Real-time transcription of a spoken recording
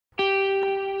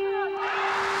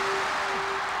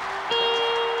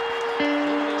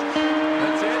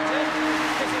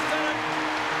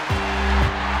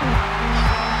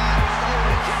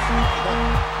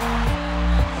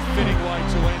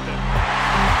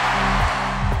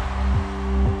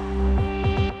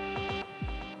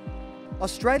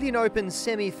Australian Open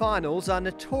semi-finals are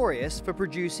notorious for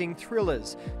producing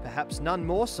thrillers, perhaps none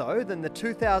more so than the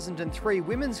 2003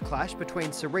 women's clash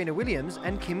between Serena Williams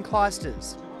and Kim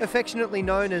Clijsters. Affectionately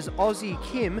known as Aussie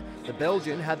Kim, the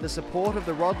Belgian had the support of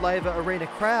the Rod Laver Arena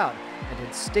crowd and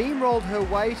had steamrolled her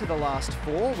way to the last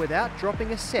four without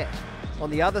dropping a set. On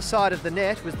the other side of the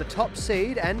net was the top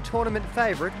seed and tournament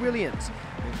favourite Williams,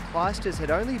 whom Clijsters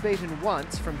had only beaten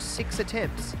once from 6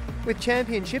 attempts. With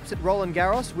championships at Roland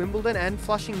Garros, Wimbledon and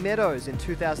Flushing Meadows in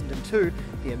 2002,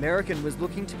 the American was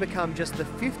looking to become just the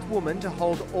 5th woman to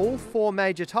hold all 4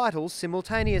 major titles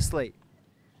simultaneously.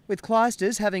 With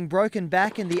Clijsters having broken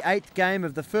back in the 8th game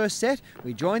of the first set,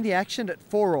 we joined the action at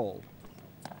 4-all.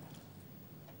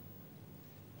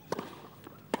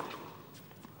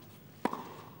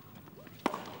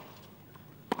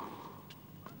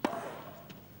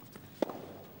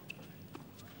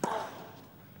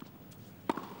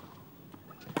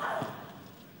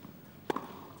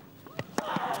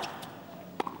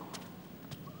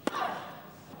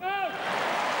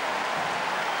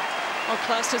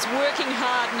 Clijsters working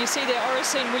hard, and you see there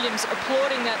Oracene Williams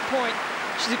applauding that point.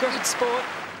 She's a great sport.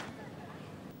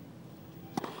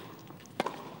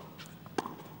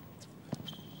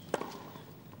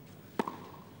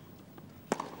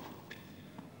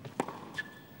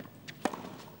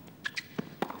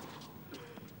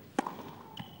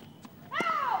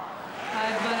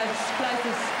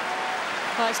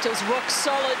 Clijsters rock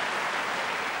solid.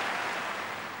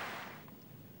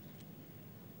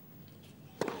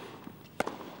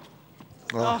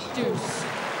 Oh, Too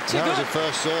that good. was a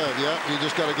first serve, yeah. You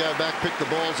just got to go back, pick the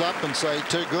balls up and say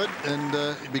too good, and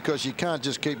because you can't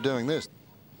just keep doing this.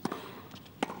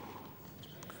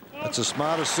 It's a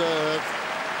smarter serve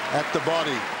at the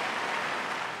body.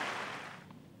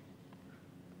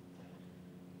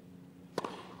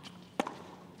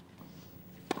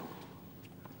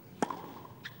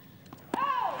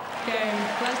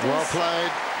 Well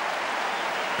played.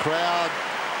 Crowd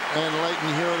and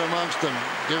Leighton Hewitt amongst them,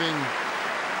 giving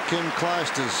Kim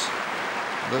Clijsters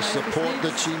the support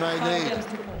that she may need.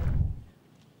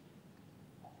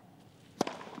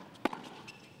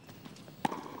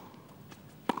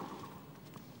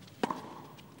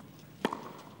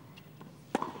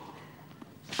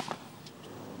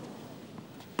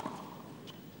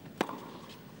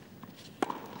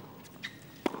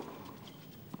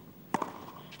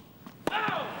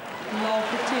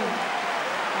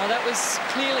 Well, that was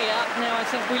clearly out. Now I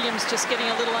think Williams just getting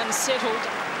a little unsettled.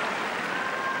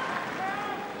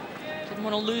 Didn't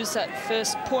want to lose that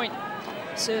first point,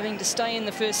 serving to stay in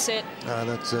the first set.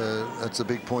 That's a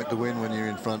big point to win when you're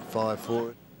in front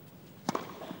 5-4.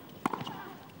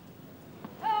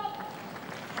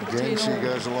 Again, she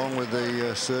goes along with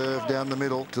the serve down the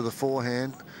middle to the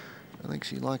forehand. I think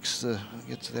she likes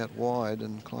gets it out wide,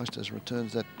 and Clijsters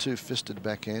returns that two-fisted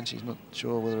backhand. She's not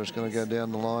sure whether it's going to go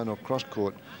down the line or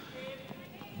cross-court.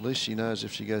 At least she knows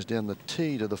if she goes down the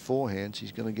tee to the forehand,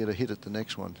 she's going to get a hit at the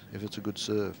next one if it's a good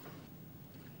serve.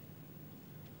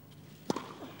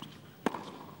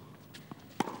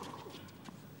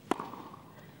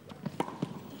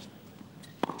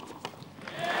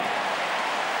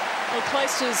 Well,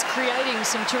 Clijsters creating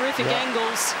some terrific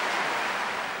angles.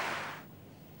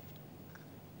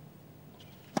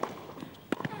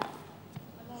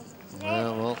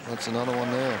 Well, that's another one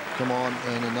there. Come on,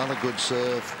 and another good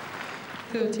serve.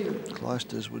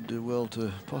 Clijsters would do well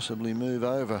to possibly move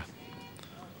over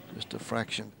just a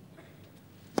fraction.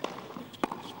 And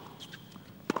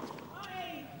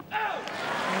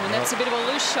that's a bit of a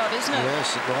loose shot, isn't it?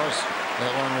 Yes, it was.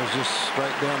 That one was just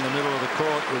straight down the middle of the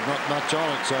court with not much on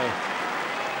it. So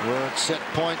we're at set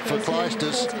point for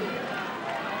Clijsters.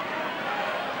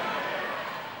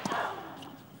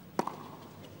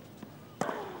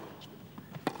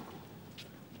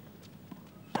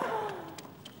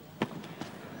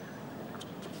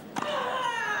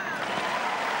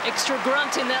 Extra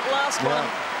grunt in that last one.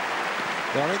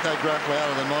 Well, I think they grunt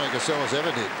louder than Monica Seles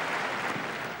ever did.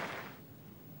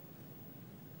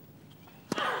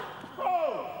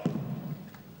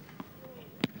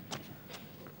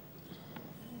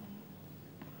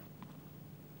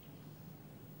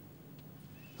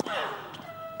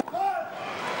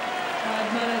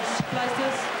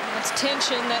 That's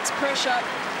tension, that's pressure.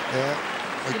 Yeah.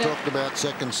 We talked about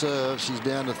second serve. She's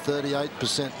down to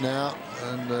 38% now,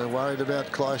 and worried about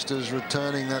Clijsters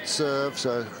returning that serve.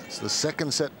 So it's the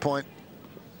second set point.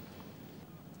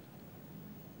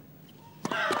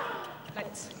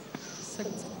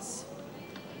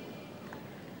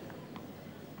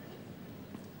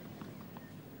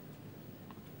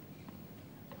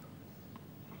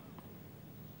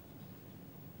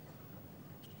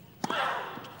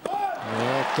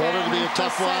 Thought it would be a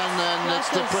tough one, and it's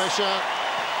the pressure.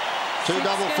 2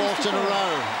 double faults in a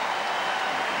row.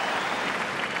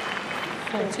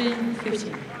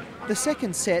 14-15. The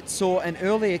second set saw an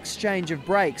early exchange of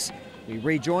breaks. We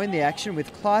rejoined the action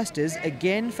with Clijsters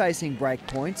again facing break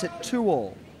points at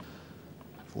 2-all.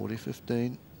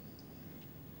 40-15.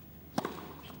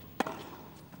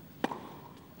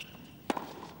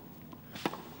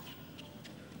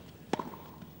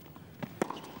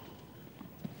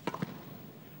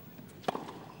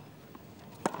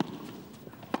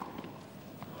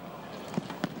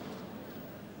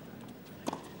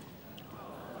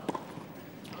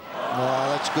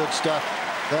 Good stuff.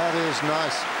 That is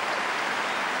nice.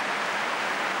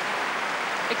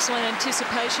 Excellent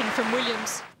anticipation from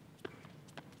Williams.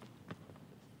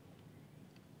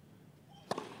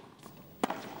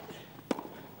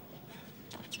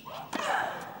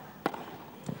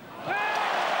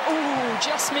 Oh,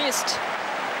 just missed.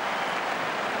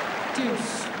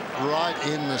 Deuce. Right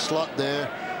in the slot there.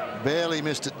 Barely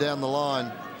missed it down the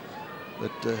line.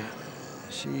 But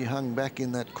she hung back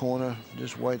in that corner,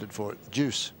 just waited for it.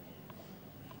 Deuce.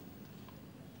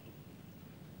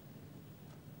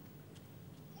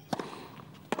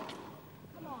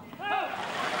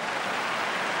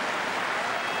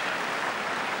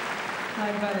 High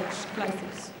advantage,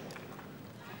 Clijsters.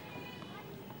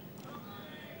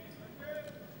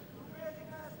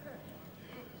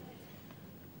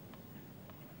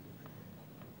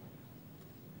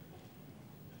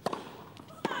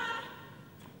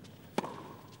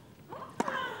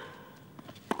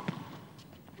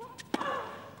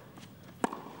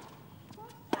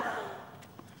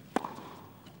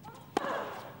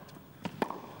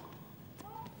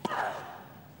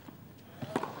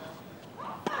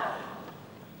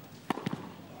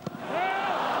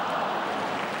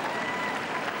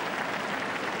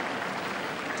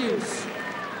 Deuce.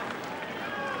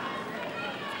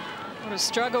 What a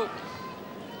struggle.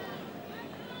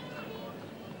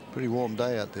 Pretty warm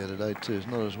day out there today too. It's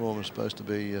not as warm as it's supposed to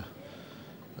be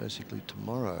basically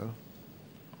tomorrow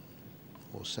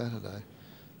or Saturday.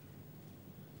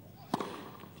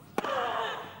 Well,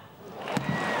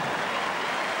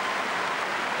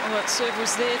 that serve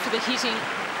was there for the hitting.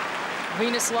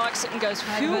 Venus likes it and goes,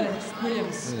 phew.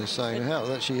 Williams. They're saying, how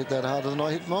that she hit that harder than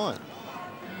I hit mine.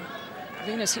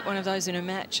 Venus hit one of those in a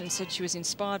match and said she was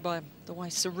inspired by the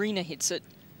way Serena hits it.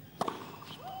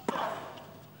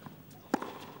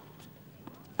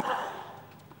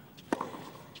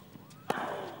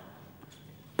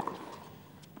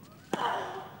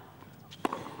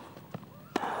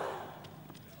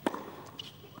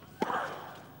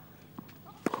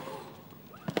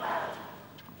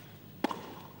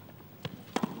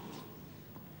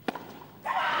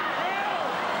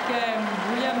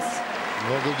 Williams.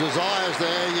 Well, the desire's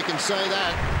there, you can say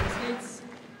that. Leads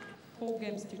 4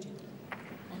 games to 2.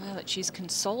 Well, now that she's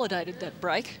consolidated that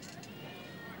break,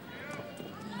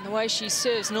 and the way she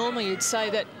serves, normally you'd say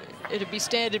that it'd be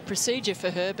standard procedure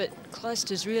for her, but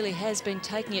Clijsters really has been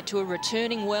taking it to her,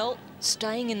 returning well,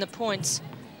 staying in the points.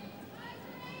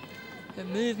 Her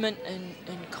movement and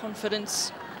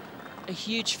confidence, a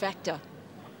huge factor.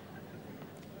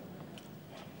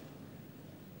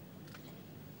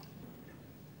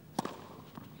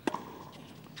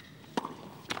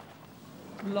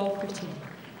 Low 15.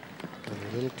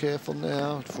 A little careful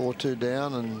now. 4-2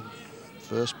 down, and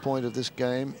first point of this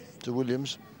game to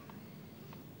Williams.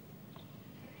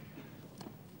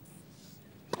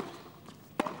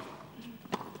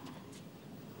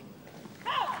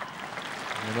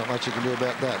 Not much you can do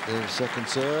about that. There's second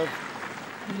serve.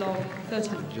 Low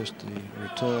 13. Just the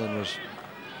return was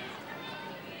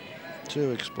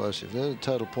too explosive. There, the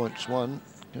total points won.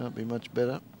 Can't be much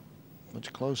better,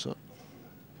 much closer.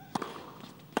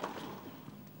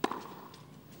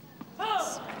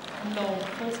 Low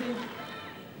 40.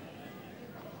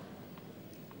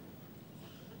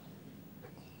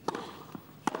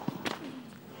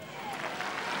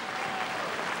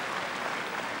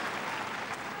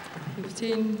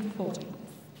 Fifteen 40.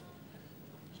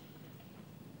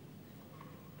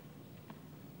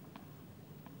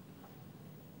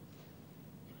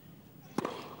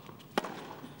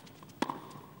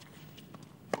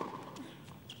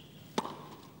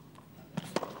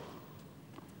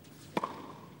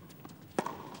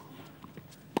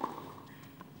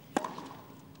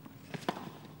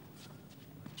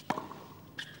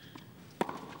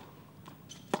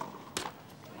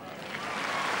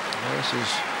 This is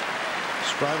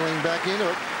struggling back into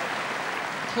it.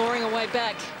 Clawing away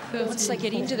back. Once they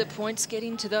get into the points, get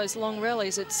into those long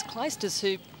rallies, it's Clijsters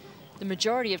who the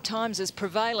majority of times is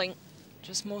prevailing,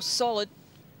 just more solid.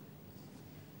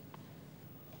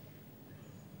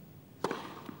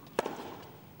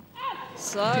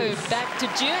 So back to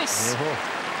deuce.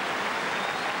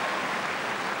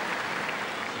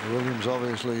 Williams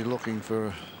obviously looking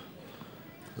for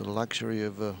the luxury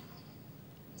of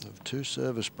 2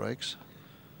 service breaks.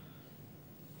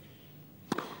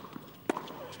 And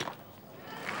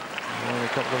a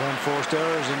couple of unforced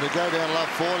errors, and to go down love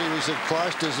 40, we said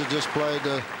Clijsters had just played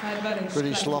a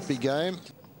pretty sloppy game.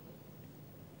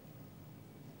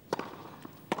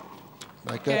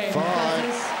 Make that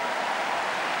 5.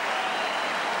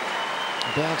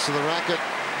 Bounce to the racket.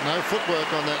 No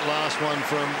footwork on that last one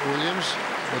from Williams,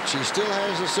 but she still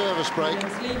has a service break.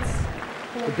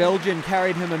 The Belgian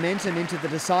carried her momentum into the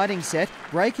deciding set,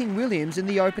 breaking Williams in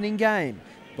the opening game,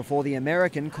 before the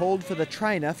American called for the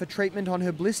trainer for treatment on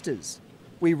her blisters.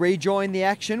 We rejoin the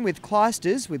action with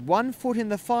Clijsters with 1 foot in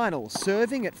the final,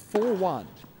 serving at 4-1.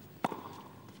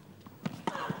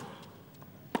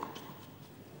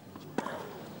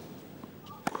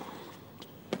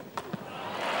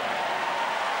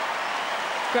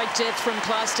 Great depth from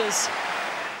Clijsters.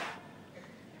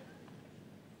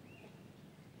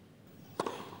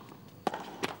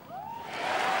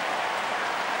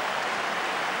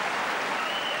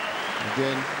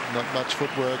 Again, not much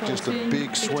footwork, just a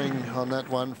big swing on that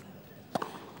one.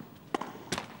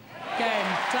 Game,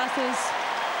 Clijsters.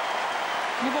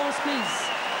 New balls, please.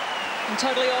 And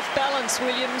totally off balance,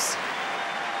 Williams.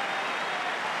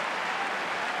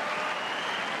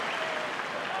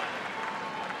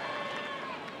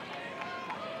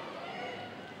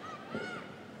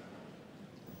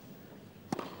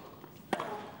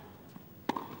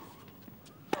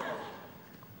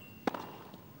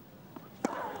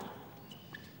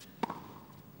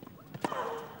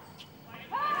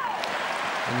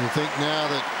 And you think now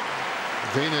that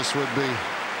Venus would be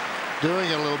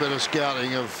doing a little bit of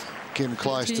scouting of Kim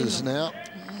Clijsters now.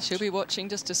 Yeah, she'll be watching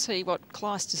just to see what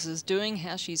Clijsters is doing,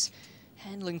 how she's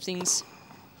handling things.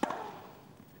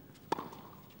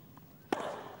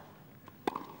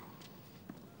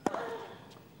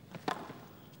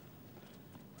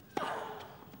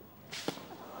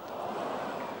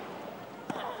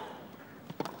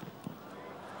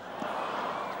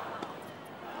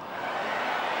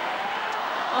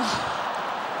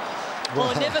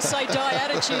 Well, never say die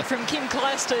attitude from Kim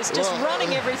Clijsters, just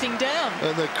running everything down.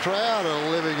 And the crowd are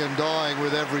living and dying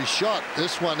with every shot.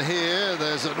 This one here,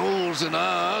 there's an oohs and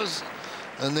ahs,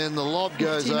 and then the lob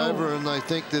goes over and they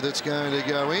think that it's going to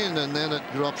go in, and then it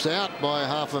drops out by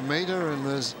 ½ metre, and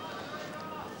there's,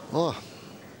 got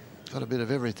a bit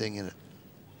of everything in it.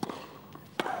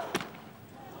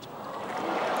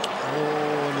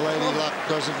 And Lady Luck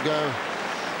doesn't go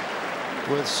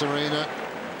with Serena.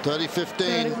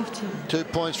 30-15, 2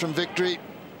 points from victory.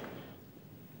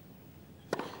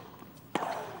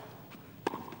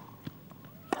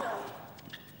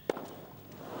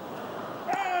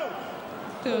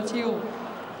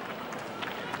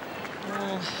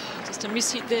 Just a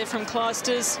miss-hit there from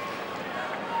Clijsters.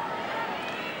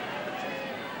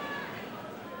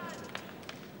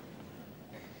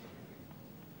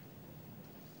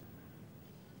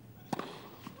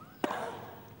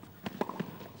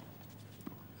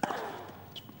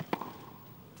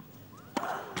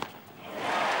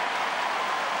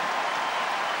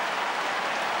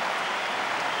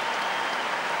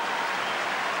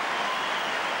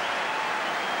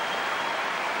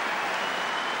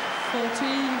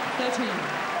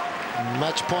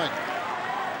 Match point.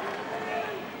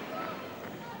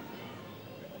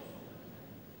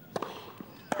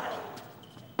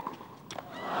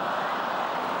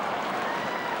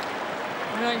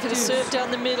 Going for the serve down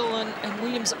the middle, and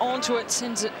Williams onto it,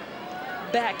 sends it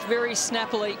back very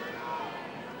snappily.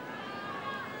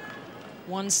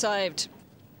 One saved.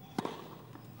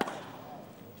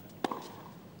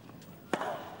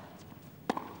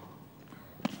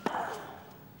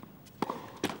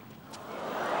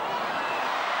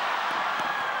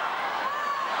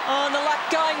 Oh, and the luck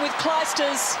going with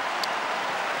Clijsters.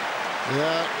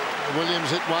 Yeah, Williams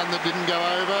hit one that didn't go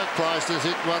over. Clijsters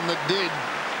hit one that did.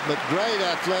 But great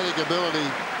athletic ability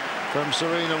from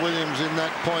Serena Williams in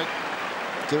that point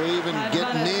to even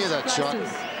get near that shot.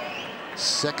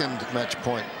 Second match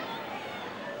point.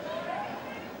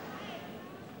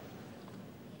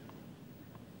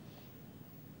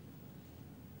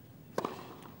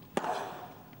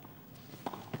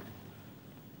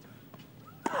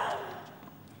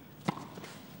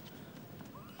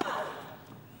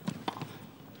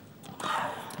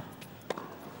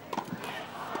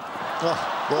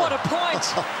 What a point.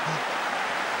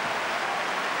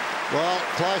 Well,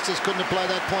 Clijsters couldn't have played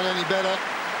that point any better,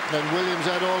 and Williams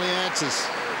had all the answers.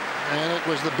 And it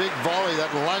was the big volley,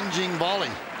 that lunging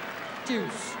volley.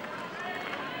 Deuce.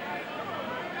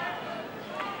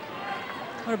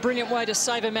 What a brilliant way to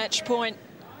save a match point.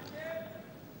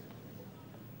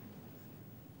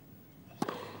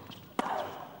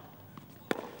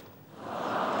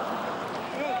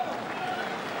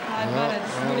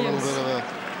 A little bit of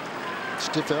a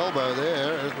stiff elbow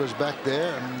there. It was back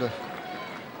there, and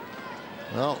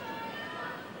well,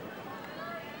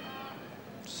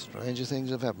 stranger things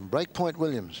have happened. Break point,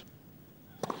 Williams.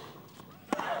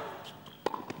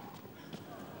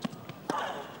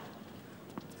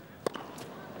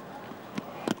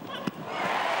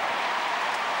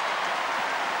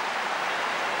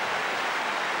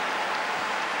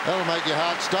 That'll make your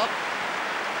heart stop.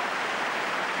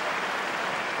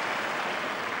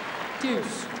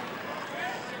 Deuce.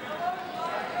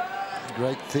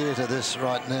 Great theatre this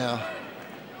right now.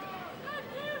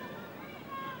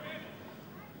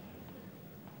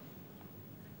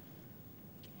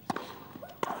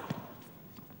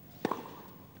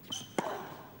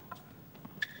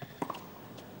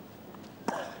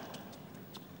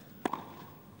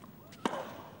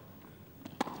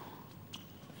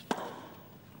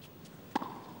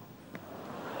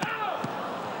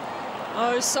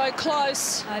 Oh, so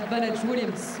close. Advantage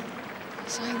Williams.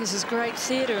 Saying this is great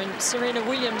theatre, and Serena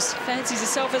Williams fancies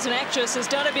herself as an actress, has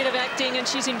done a bit of acting, and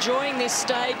she's enjoying this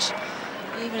stage,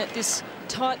 even at this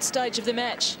tight stage of the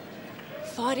match,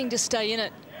 fighting to stay in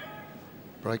it.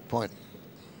 Break point.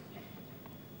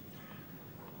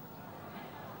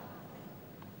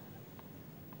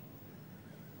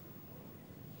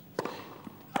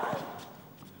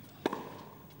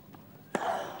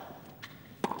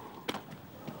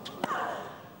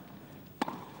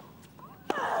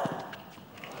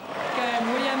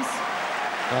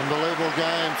 Unbelievable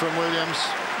game from Williams.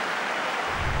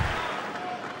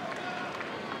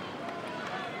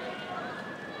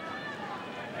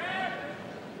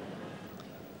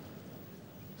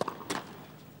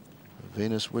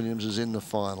 Venus Williams is in the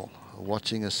final,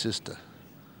 watching her sister.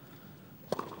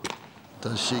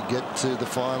 Does she get to the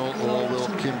final, or will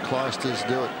Kim Clijsters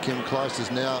do it? Kim Clijsters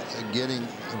now getting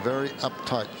very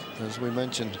uptight, as we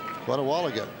mentioned quite a while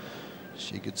ago.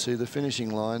 She could see the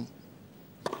finishing line.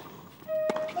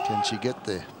 Can she get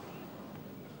there?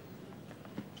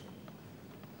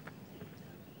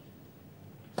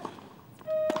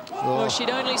 Well, she'd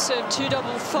only served 2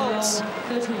 double faults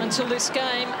until this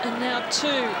game, and now 2.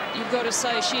 You've got to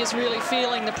say she is really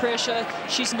feeling the pressure.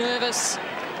 She's nervous.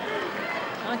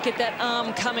 Can't get that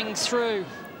arm coming through.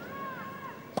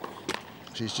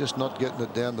 She's just not getting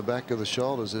it down the back of the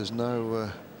shoulders. There's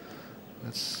no...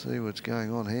 let's see what's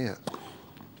going on here.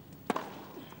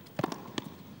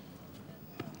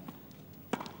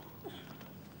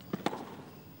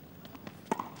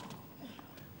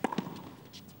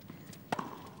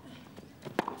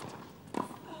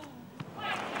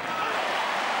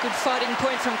 Good fighting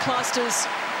point from Clijsters.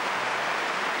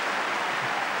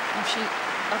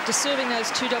 After serving those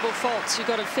 2 double faults, you've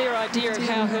got a fair idea of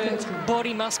how her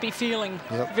body must be feeling.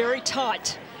 Yep. Very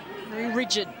tight, very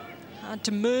rigid, hard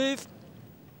to move.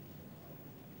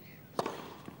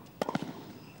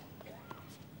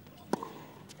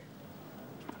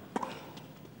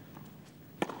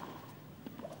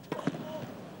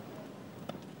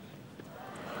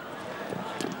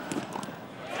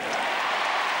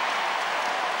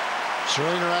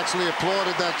 Serena actually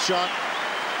applauded that shot.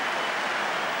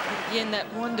 Again,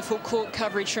 that wonderful court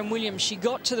coverage from Williams. She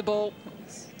got to the ball.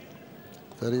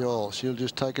 30 all. She'll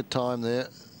just take her time there.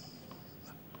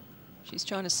 She's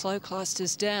trying to slow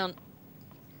Clijsters down.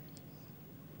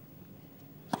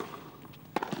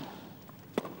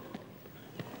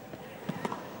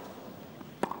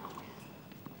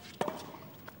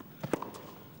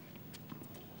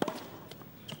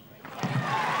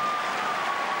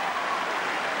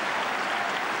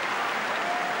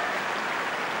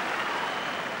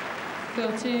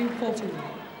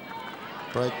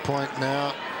 Break point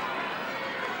now.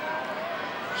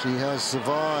 She has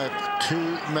survived 2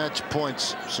 match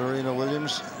points, Serena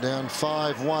Williams, down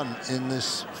 5-1 in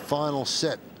this final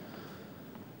set.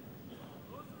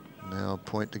 Now a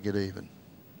point to get even.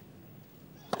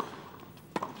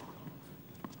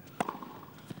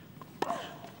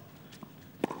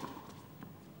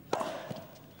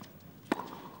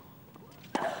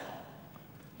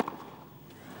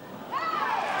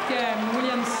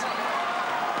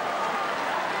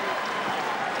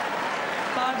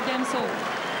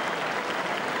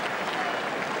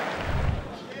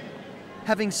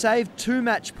 Having saved 2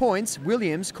 match points,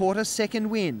 Williams caught a second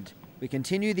wind. We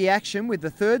continue the action with the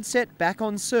 3rd set back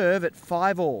on serve at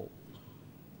 5 all.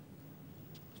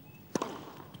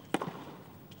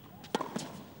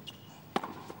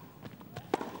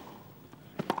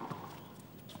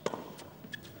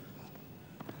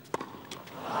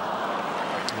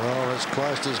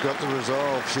 Clijsters got the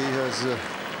resolve. She has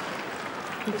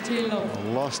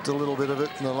lost a little bit of it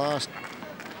in the last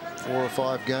 4 or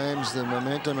 5 games. The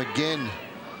momentum again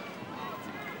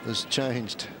has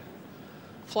changed.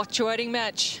 Fluctuating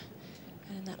match.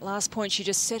 And in that last point, she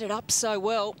just set it up so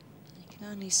well. You can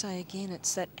only say again,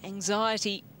 it's that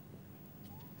anxiety.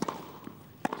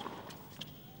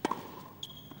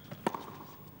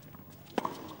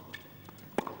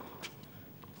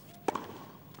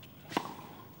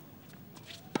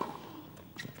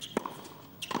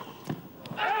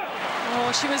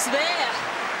 Oh, she was there.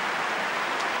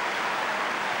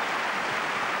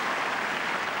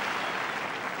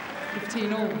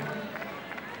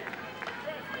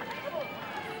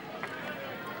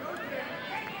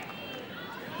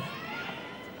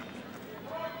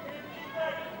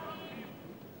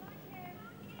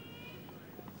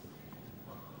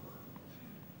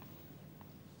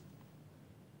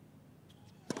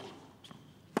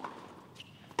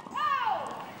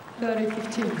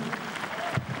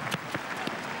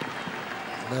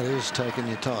 That is taking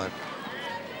your time.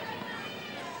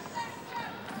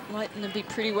 Leighton would be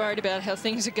pretty worried about how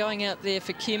things are going out there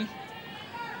for Kim.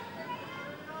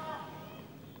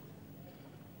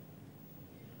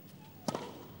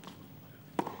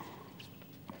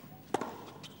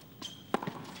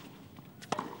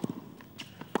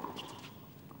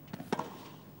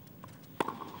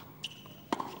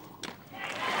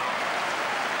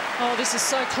 Oh, this is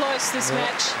so close, this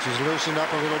match. She's loosened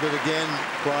up a little bit again,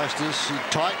 Clijsters. She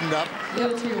tightened up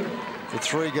for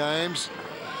 3 games.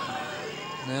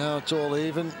 Now it's all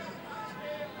even.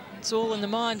 It's all in the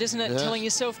mind, isn't it? Yes. Telling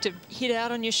yourself to hit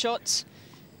out on your shots.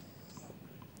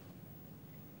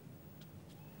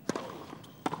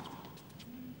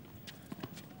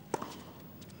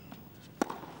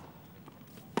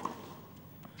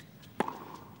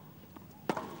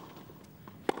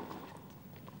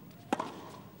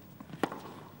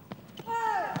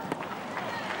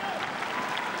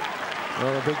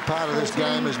 Well, a big part of this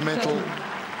game is mental.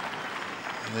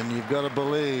 And you've got to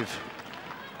believe.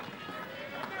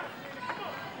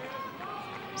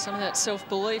 Some of that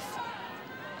self-belief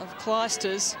of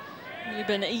Clijsters, you've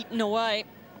been eaten away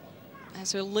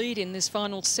as her lead in this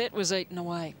final set was eaten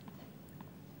away.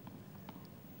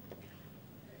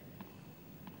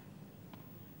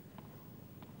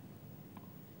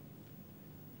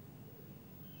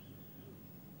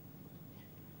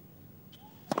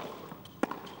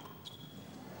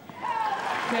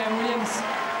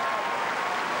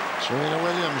 Serena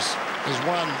Williams has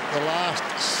won the last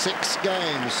 6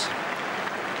 games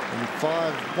and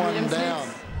 5-1 down.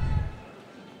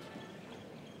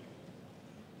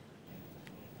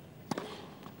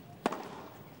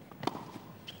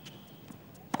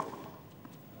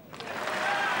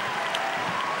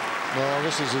 Well,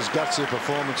 this is as gutsy a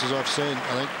performance as I've seen,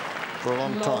 I think, for a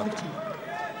long time.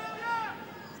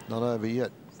 Not over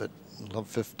yet, but love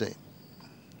 15.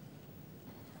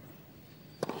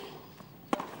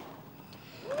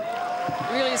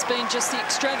 Really has been just the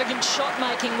extravagant shot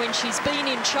making when she's been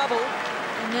in trouble,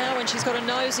 and now when she's got a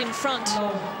nose in front,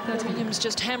 Williams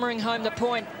just hammering home the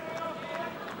point.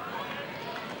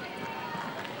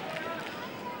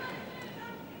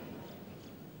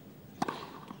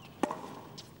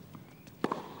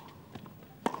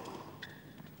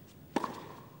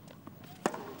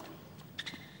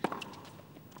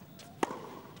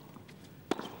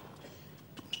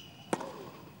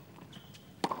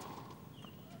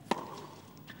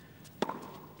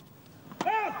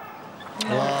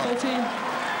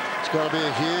 It's got to be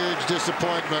a huge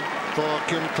disappointment for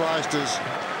Kim Clijsters,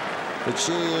 but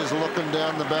she is looking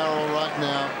down the barrel right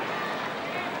now.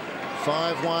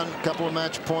 5-1, couple of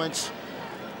match points.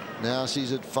 Now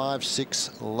she's at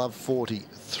 5-6, love 40,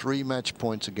 3 match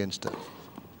points against her.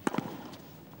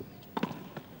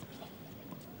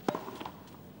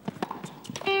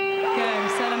 Game,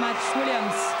 set a match,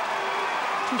 Williams.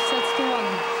 2 sets to 1.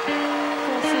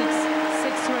 4-6,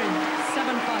 6-3,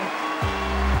 7-5.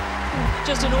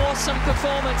 Just an awesome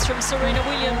performance from Serena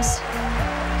Williams.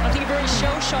 I think a very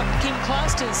shell-shocked Kim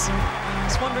Clijsters.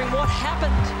 Just wondering what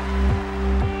happened.